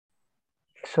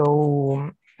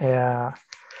So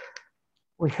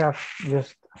we have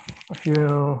just a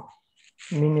few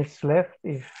minutes left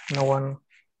if no one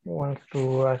wants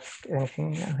to ask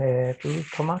anything to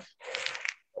Thomas.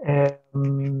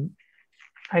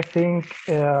 I think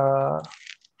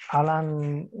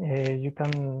Alan, you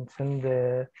can send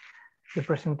the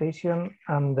presentation,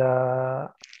 and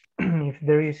if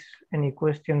there is any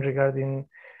question regarding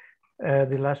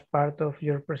the last part of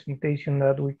your presentation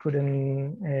that we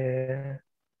couldn't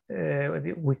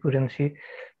see,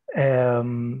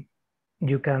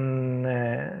 you can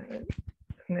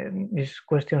these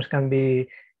questions can be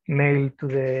mailed to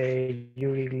the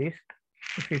EURIG list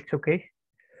if it's okay.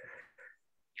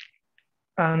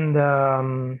 And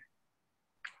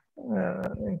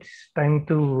it's time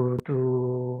to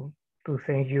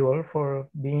thank you all for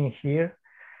being here.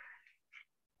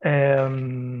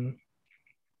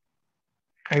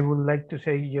 I would like to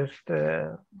say just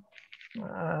a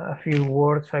few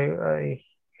words I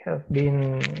have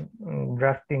been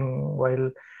drafting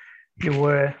while you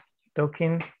were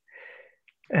talking.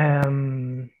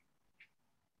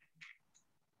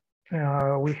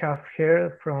 We have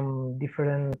heard from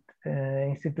different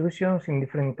institutions in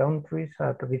different countries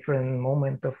at a different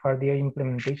moment of RDA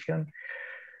implementation,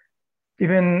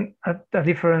 even at a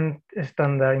different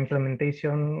standard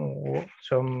implementation,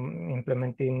 some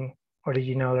implementing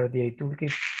original RDA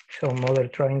toolkit, some other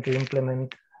trying to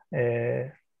implement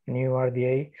new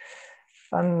RDA.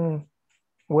 And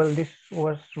well, this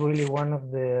was really one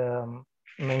of the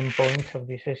main points of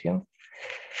this session.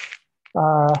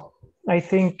 I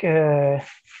think the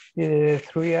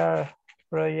 3R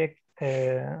project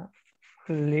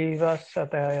leaves us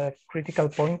at a critical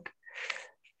point.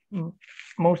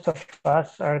 Most of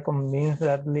us are convinced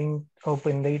that linked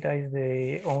open data is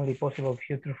the only possible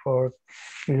future for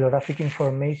bibliographic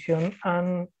information,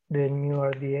 and the new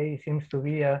RDA seems to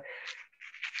be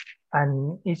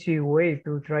an easy way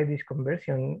to try this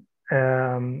conversion.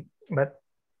 But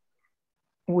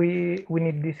we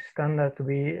need this standard to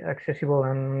be accessible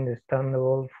and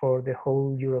understandable for the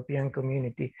whole European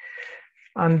community.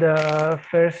 And the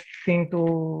first thing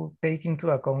to take into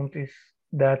account is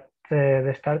that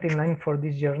the starting line for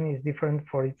this journey is different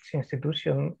for each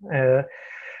institution.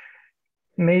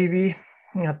 Maybe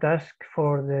a task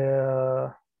for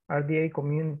the RDA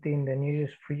community in the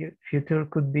nearest future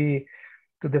could be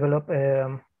to develop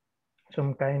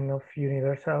some kind of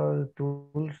universal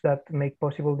tools that make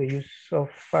possible the use of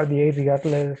RDA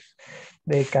regardless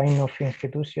the kind of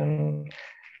institution.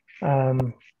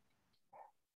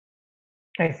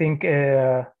 I think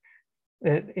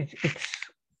it's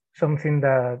something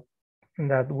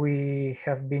that we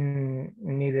have been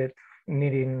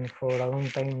needing for a long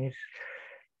time, is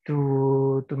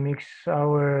to mix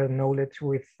our knowledge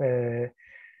with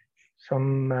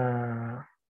some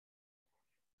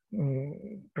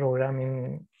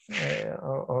programming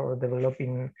or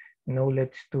developing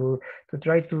knowledge to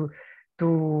try to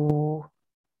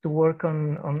work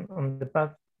on the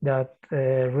path that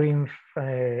RIMF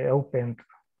opened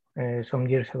some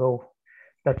years ago.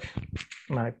 That's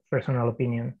my personal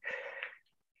opinion.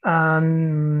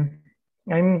 And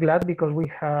I'm glad because we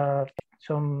have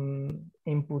some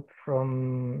input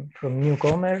from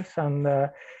newcomers, and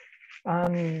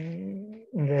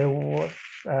there was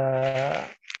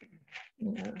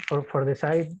for the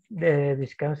side the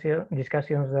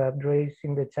discussions that raised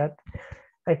in the chat.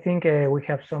 I think we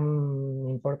have some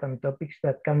important topics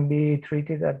that can be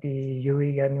treated at the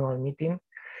EURIG annual meeting.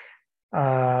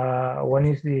 One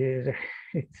is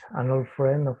it's an old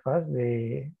friend of us,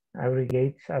 the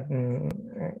aggregates and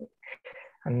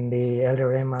the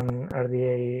LRM and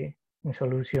RDA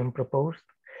solution proposed.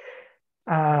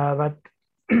 But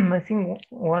I think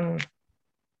one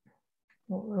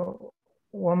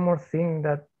more thing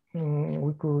that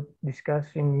we could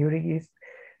discuss in EURIG is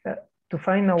to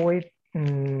find a way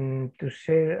to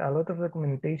share a lot of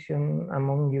documentation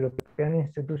among European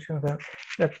institutions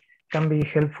that can be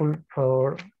helpful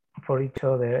for each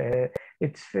other.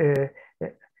 It's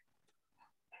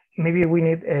maybe we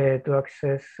need to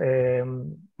access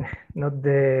not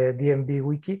the DMB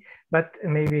wiki, but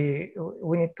maybe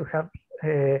we need to have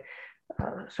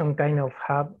some kind of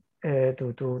hub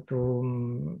to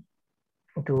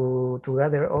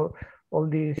gather all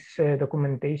this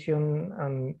documentation.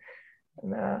 And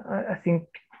I think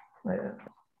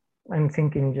I'm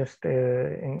thinking just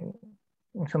in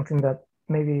something that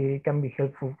maybe can be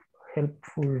helpful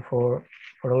for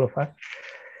all of us.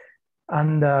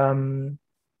 And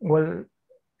well,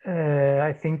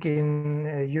 I think in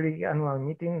EURIG annual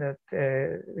meeting that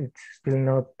it's still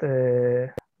not,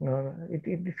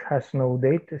 it has no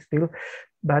date still,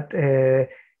 but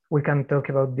we can talk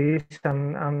about this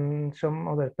and some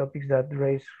other topics that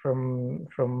raised from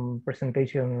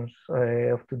presentations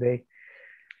of today.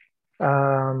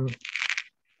 For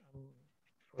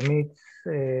me,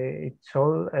 it's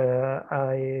all.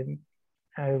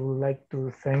 I would like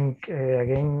to thank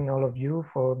again all of you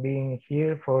for being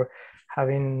here, for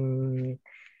having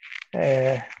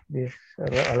a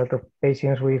lot of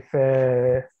patience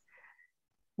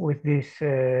with these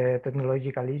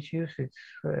technological issues.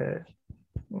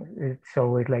 It's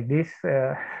always like this,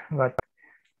 but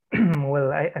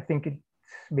well, I think it's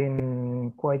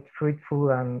been quite fruitful,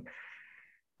 and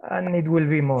it will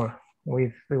be more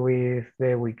with the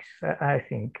weeks, I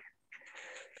think.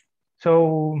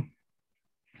 So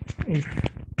if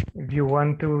you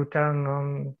want to turn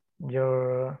on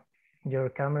your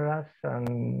cameras,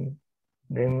 and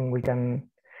then we can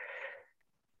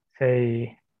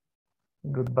say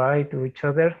goodbye to each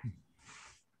other.